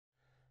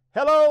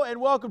Hello and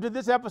welcome to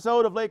this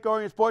episode of Lake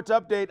Orion Sports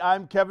Update.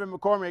 I'm Kevin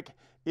McCormick.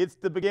 It's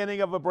the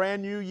beginning of a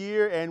brand new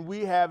year and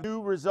we have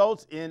new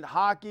results in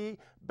hockey,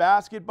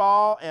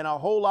 basketball, and a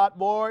whole lot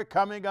more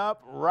coming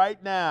up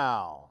right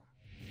now.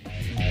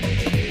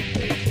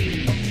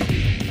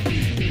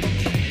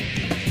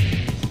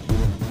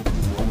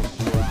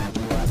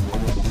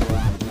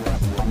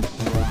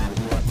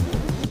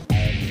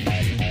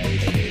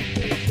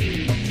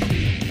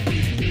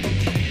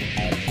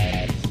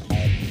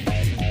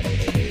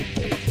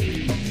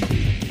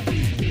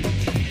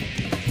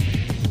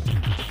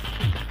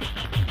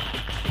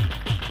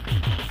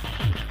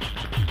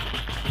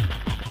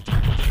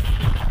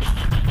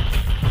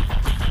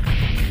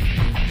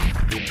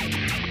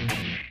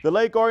 The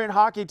Lake Orion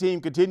hockey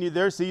team continued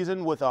their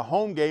season with a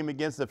home game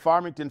against the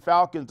Farmington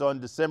Falcons on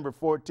December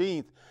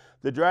 14th.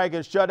 The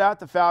Dragons shut out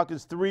the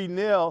Falcons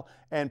 3-0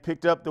 and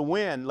picked up the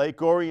win.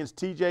 Lake Orion's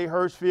TJ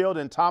Hirschfield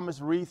and Thomas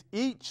Reith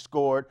each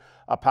scored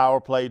a power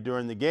play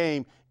during the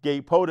game.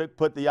 Gabe Podek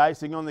put the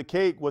icing on the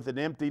cake with an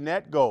empty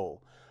net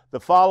goal. The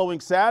following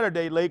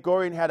Saturday, Lake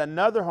Orion had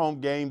another home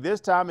game, this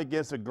time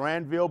against the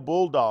Granville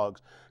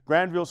Bulldogs.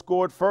 Granville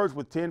scored first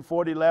with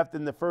 10:40 left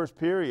in the first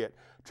period.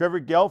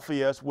 Trevor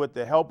Gelfius, with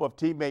the help of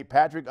teammate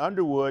Patrick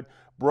Underwood,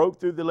 broke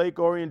through the Lake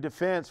Orion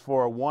defense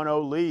for a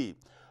 1-0 lead.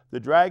 The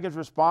Dragons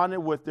responded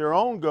with their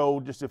own goal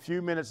just a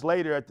few minutes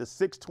later at the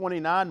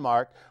 6:29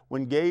 mark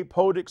when Gabe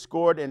Podek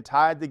scored and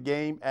tied the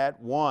game at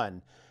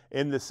 1.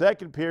 In the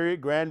second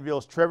period,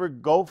 Granville's Trevor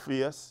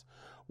Gelfius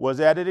was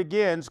at it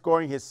again,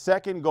 scoring his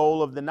second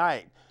goal of the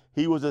night.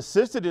 He was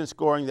assisted in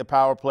scoring the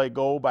power play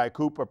goal by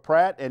Cooper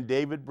Pratt and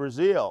David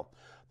Brazil.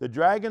 The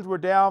Dragons were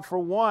down for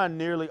one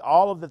nearly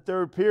all of the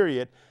third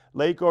period.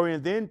 Lake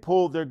Orion then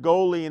pulled their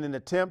goalie in an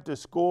attempt to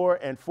score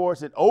and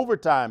force an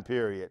overtime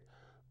period.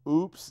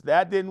 Oops,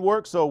 that didn't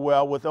work so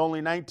well. With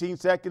only 19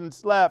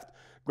 seconds left,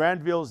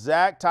 Granville's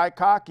Zach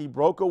Taikaki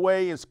broke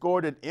away and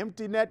scored an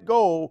empty net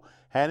goal,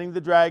 handing the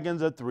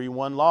Dragons a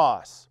 3-1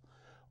 loss.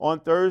 On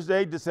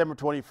Thursday, December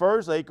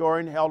 21st, Lake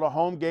Orion held a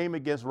home game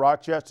against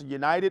Rochester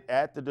United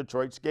at the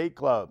Detroit Skate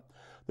Club.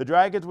 The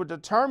Dragons were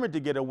determined to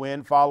get a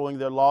win following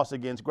their loss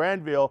against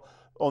Granville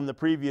on the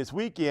previous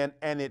weekend,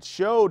 and it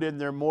showed in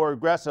their more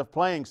aggressive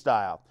playing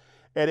style.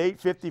 At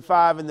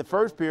 8:55 in the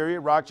first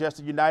period,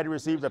 Rochester United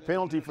received a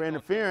penalty for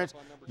interference,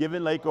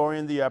 giving Lake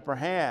Orion the upper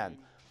hand.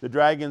 The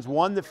Dragons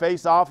won the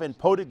face-off, and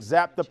Podek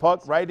zapped the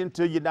puck right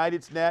into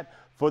United's net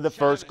for the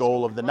first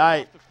goal of the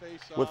night.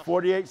 With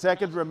 48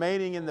 seconds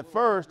remaining in the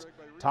first,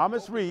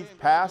 Thomas Reith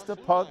passed the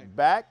puck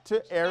back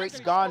to Eric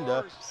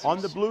Gonda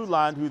on the blue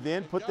line, who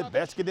then put the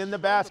biscuit in the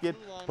basket,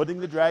 putting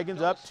the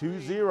Dragons up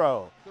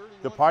 2-0.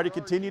 The party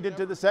continued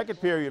into the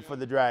second period for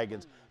the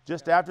Dragons.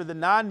 Just after the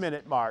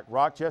 9-minute mark,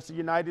 Rochester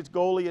United's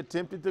goalie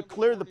attempted to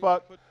clear the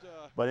puck,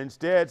 but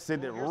instead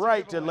sent it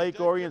right to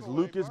Lake Orion's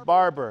Lucas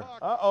Barber.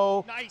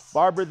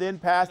 Barber then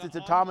passed it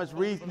to Thomas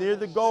Reith near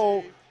the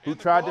goal, who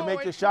tried to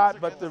make the shot,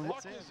 but the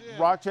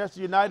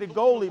Rochester United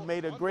goalie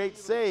made a great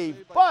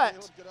save,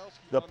 but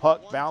the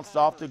puck bounced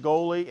off the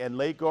goalie, and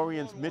Lake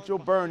Orion's Mitchell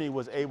Burney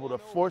was able to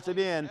force it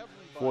in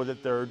for the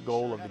third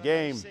goal of the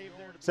game.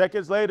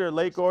 Seconds later,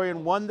 Lake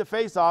Orion won the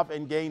faceoff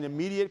and gained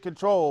immediate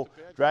control.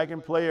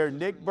 Dragon player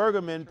Nick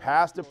Bergerman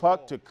passed the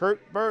puck to Kurt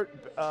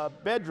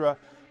Bedra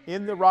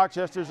in the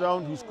Rochester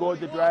zone, who scored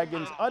the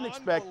Dragons'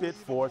 unexpected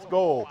fourth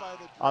goal.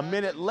 A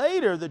minute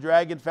later, the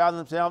Dragons found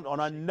themselves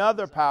on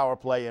another power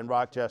play in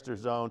Rochester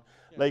zone.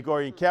 Lake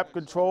Orion kept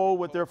control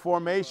with their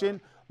formation.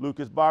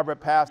 Lucas Barber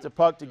passed the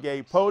puck to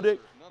Gabe Podek,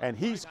 and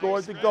he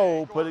scored the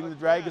goal, putting the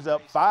Dragons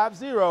up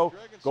 5-0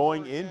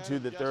 going into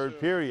the third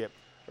period.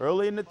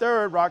 Early in the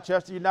third,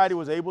 Rochester United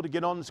was able to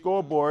get on the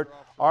scoreboard.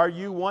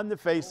 RU won the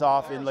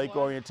face-off in Lake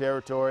Orion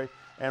territory,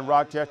 and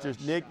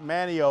Rochester's Nick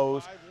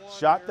Manios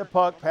shot the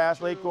puck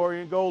past Lake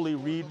Orion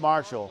goalie Reed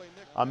Marshall.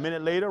 A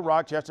minute later,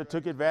 Rochester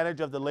took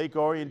advantage of the Lake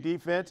Orion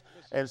defense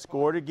and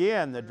scored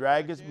again. The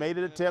Dragons made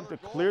an attempt to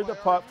clear the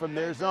puck from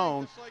their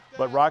zone,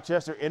 but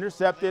Rochester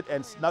intercepted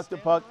and snuck the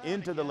puck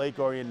into the Lake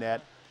Orion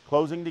net,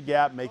 closing the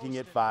gap, making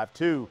it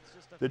 5-2.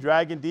 The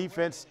Dragon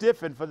defense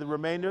stiffened for the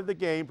remainder of the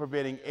game,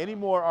 preventing any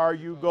more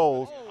RU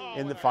goals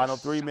in the final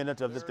 3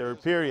 minutes of the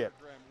third period.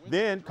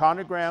 Then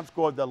Connor Graham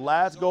scored the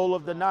last goal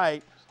of the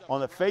night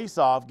on the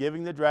face-off,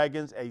 giving the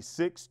Dragons a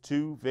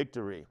 6-2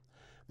 victory.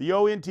 The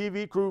ON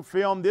TV crew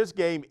filmed this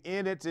game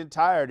in its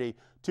entirety.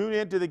 Tune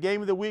in to the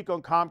Game of the Week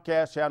on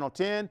Comcast Channel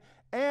 10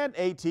 and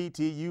ATT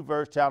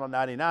Uverse Channel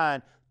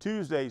 99,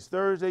 Tuesdays,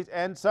 Thursdays,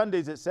 and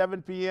Sundays at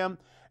 7 p.m.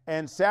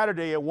 and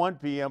Saturday at 1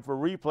 p.m. for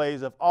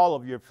replays of all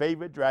of your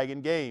favorite Dragon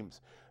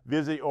games.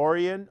 Visit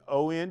Orion,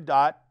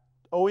 ontv.org,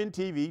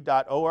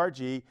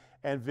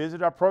 and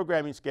visit our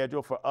programming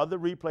schedule for other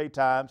replay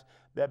times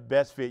that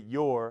best fit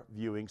your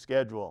viewing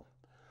schedule.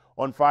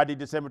 On Friday,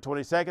 December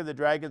 22nd, the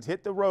Dragons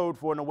hit the road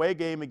for an away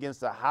game against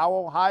the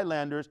Howell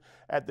Highlanders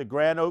at the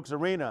Grand Oaks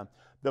Arena.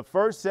 The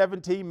first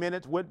 17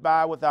 minutes went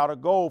by without a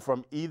goal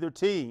from either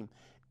team.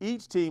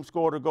 Each team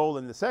scored a goal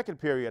in the second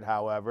period,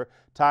 however,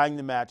 tying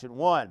the match at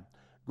 1.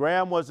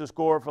 Graham was the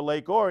scorer for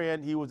Lake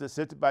Orion. He was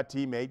assisted by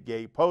teammate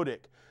Gabe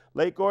Podek.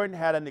 Lake Orion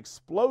had an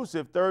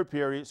explosive third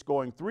period,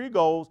 scoring 3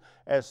 goals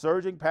as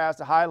surging past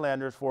the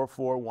Highlanders for a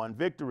 4-1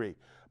 victory.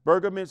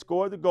 Bergerman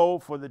scored the goal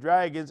for the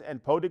Dragons,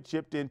 and Podick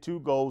chipped in 2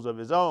 goals of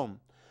his own.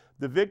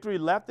 The victory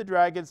left the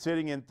Dragons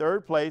sitting in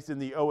 3rd place in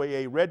the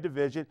OAA Red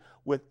Division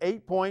with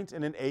 8 points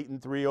and an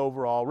 8-3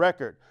 overall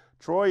record.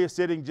 Troy is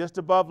sitting just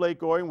above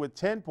Lake Orion with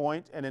 10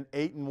 points and an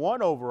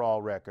 8-1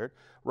 overall record.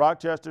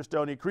 Rochester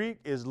Stony Creek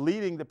is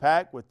leading the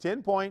pack with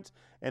 10 points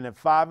and a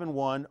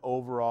 5-1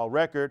 overall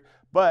record,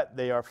 but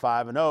they are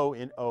 5-0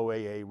 in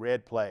OAA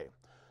Red play.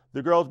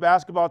 The girls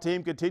basketball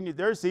team continued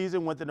their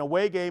season with an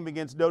away game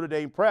against Notre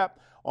Dame Prep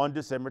on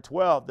December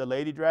 12th. The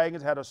Lady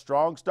Dragons had a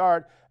strong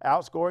start,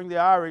 outscoring the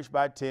Irish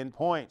by 10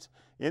 points.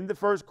 In the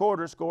first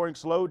quarter, scoring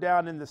slowed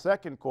down in the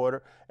second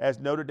quarter as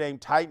Notre Dame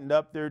tightened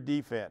up their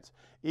defense.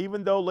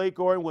 Even though Lake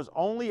Orion was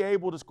only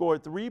able to score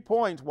 3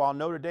 points while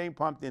Notre Dame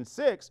pumped in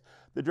 6,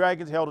 the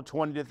Dragons held a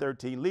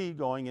 20-13 lead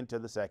going into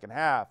the second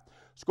half.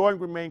 Scoring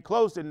remained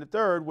close in the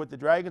third, with the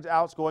Dragons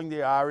outscoring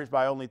the Irish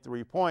by only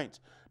 3 points.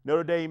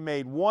 Notre Dame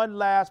made one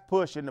last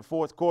push in the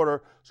fourth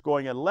quarter,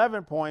 scoring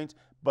 11 points,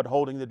 but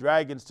holding the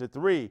Dragons to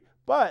 3.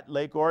 But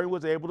Lake Orion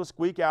was able to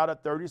squeak out a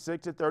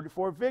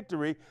 36-34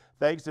 victory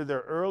thanks to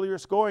their earlier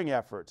scoring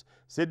efforts.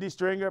 Sydney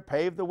Stringer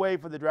paved the way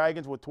for the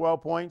Dragons with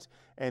 12 points,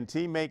 and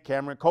teammate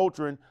Cameron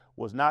Coltrane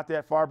was not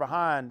that far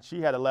behind.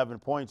 She had 11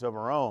 points of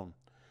her own.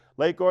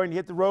 Lake Orion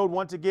hit the road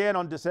once again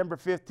on December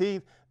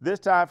 15th, this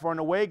time for an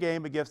away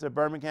game against the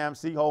Birmingham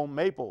Seaholm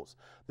Maples.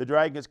 The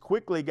Dragons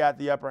quickly got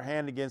the upper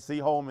hand against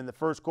Seaholm in the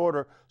first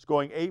quarter,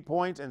 scoring 8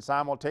 points and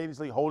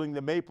simultaneously holding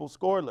the Maples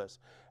scoreless.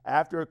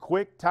 After a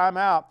quick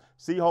timeout,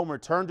 Seaholm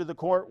returned to the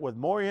court with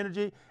more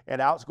energy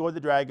and outscored the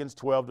Dragons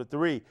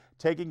 12-3,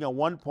 taking a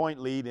 1-point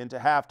lead into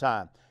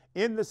halftime.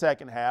 In the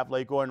second half,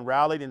 Lake Orion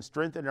rallied and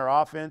strengthened their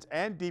offense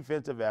and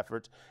defensive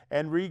efforts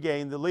and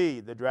regained the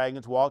lead. The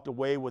Dragons walked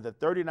away with a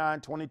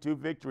 39-22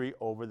 victory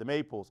over the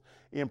Maples,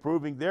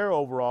 improving their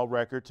overall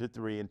record to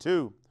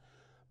 3-2.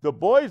 The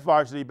boys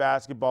varsity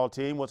basketball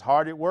team was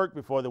hard at work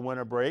before the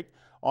winter break.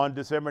 On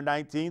December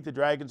 19th, the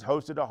Dragons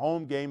hosted a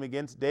home game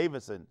against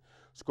Davison.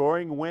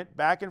 Scoring went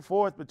back and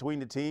forth between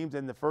the teams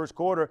in the first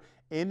quarter,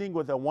 ending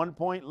with a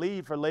 1-point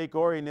lead for Lake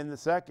Orion in the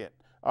second.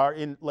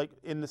 In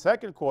the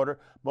second quarter,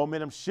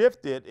 momentum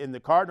shifted in the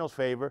Cardinals'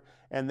 favor,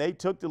 and they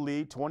took the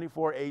lead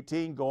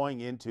 24-18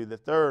 going into the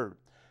third.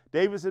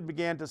 Davison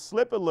began to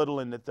slip a little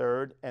in the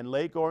third, and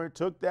Lake Orion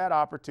took that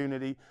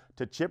opportunity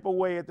to chip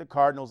away at the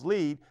Cardinals'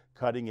 lead,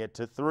 cutting it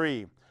to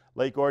 3.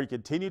 Lake Orion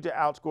continued to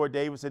outscore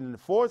Davison in the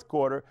fourth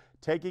quarter,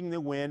 taking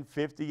the win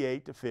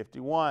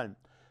 58-51.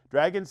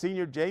 Dragon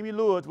senior Jamie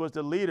Lewis was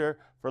the leader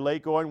for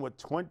Lake Orion with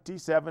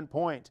 27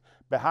 points.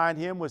 Behind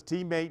him was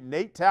teammate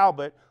Nate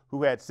Talbot,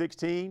 who had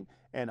 16,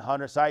 and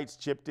Hunter Seitz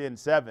chipped in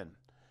 7.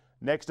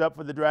 Next up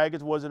for the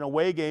Dragons was an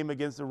away game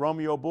against the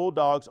Romeo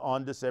Bulldogs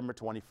on December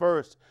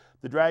 21st.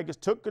 The Dragons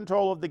took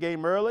control of the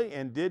game early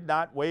and did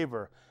not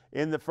waver.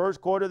 In the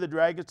first quarter, the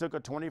Dragons took a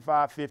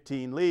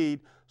 25-15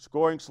 lead.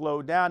 Scoring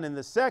slowed down in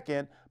the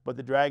second, but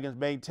the Dragons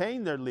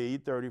maintained their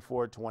lead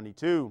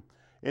 34-22.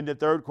 In the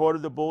third quarter,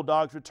 the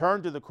Bulldogs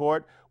returned to the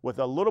court with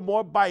a little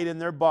more bite in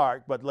their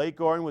bark, but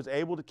Lake Orion was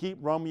able to keep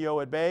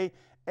Romeo at bay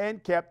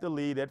and kept the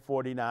lead at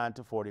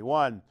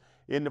 49-41.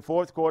 In the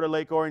fourth quarter,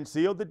 Lake Orion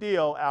sealed the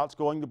deal,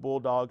 outscoring the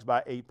Bulldogs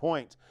by 8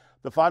 points.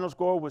 The final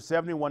score was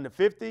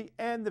 71-50,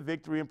 and the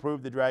victory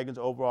improved the Dragons'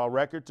 overall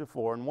record to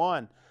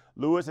 4-1.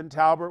 Lewis and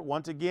Talbot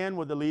once again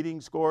were the leading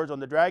scorers on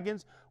the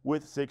Dragons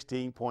with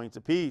 16 points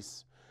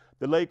apiece.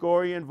 The Lake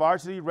Orion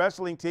varsity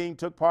wrestling team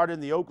took part in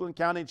the Oakland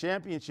County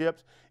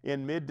Championships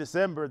in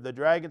mid-December. The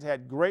Dragons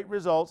had great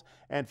results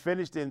and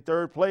finished in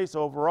third place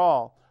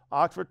overall.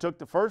 Oxford took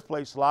the first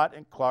place slot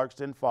and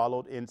Clarkston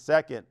followed in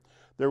second.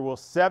 There were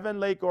 7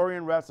 Lake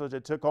Orion wrestlers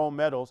that took home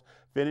medals,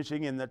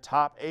 finishing in the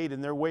top 8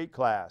 in their weight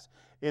class.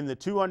 In the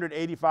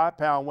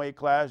 285-pound weight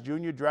class,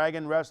 junior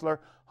Dragon wrestler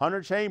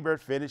Hunter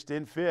Chambers finished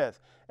in 5th.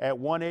 At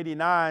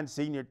 189,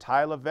 senior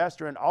Tyler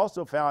Vestrin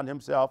also found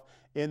himself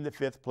in the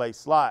 5th place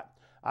slot.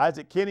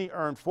 Isaac Kinney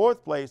earned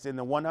 4th place in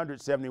the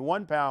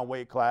 171-pound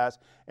weight class,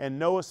 and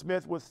Noah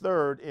Smith was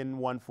 3rd in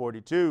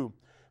 142.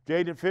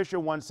 Jaden Fisher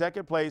won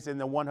 2nd place in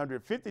the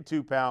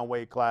 152-pound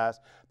weight class.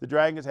 The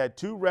Dragons had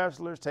 2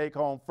 wrestlers take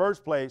home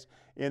 1st place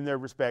in their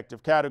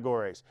respective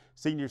categories.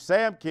 Senior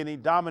Sam Kinney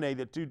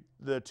dominated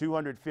the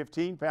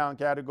 215-pound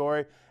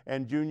category,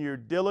 and junior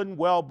Dylan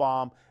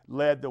Wellbaum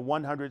led the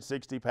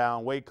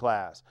 160-pound weight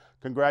class.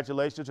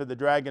 Congratulations to the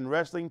Dragon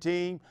wrestling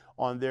team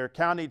on their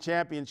county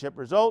championship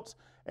results,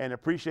 and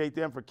appreciate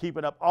them for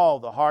keeping up all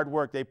the hard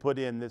work they put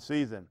in this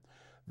season.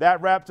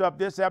 That wraps up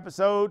this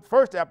episode,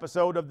 first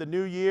episode of the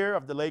new year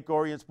of the Lake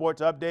Orion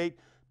Sports Update.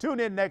 Tune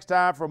in next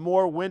time for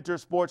more winter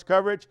sports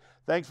coverage.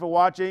 Thanks for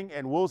watching,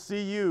 and we'll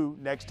see you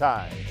next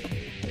time.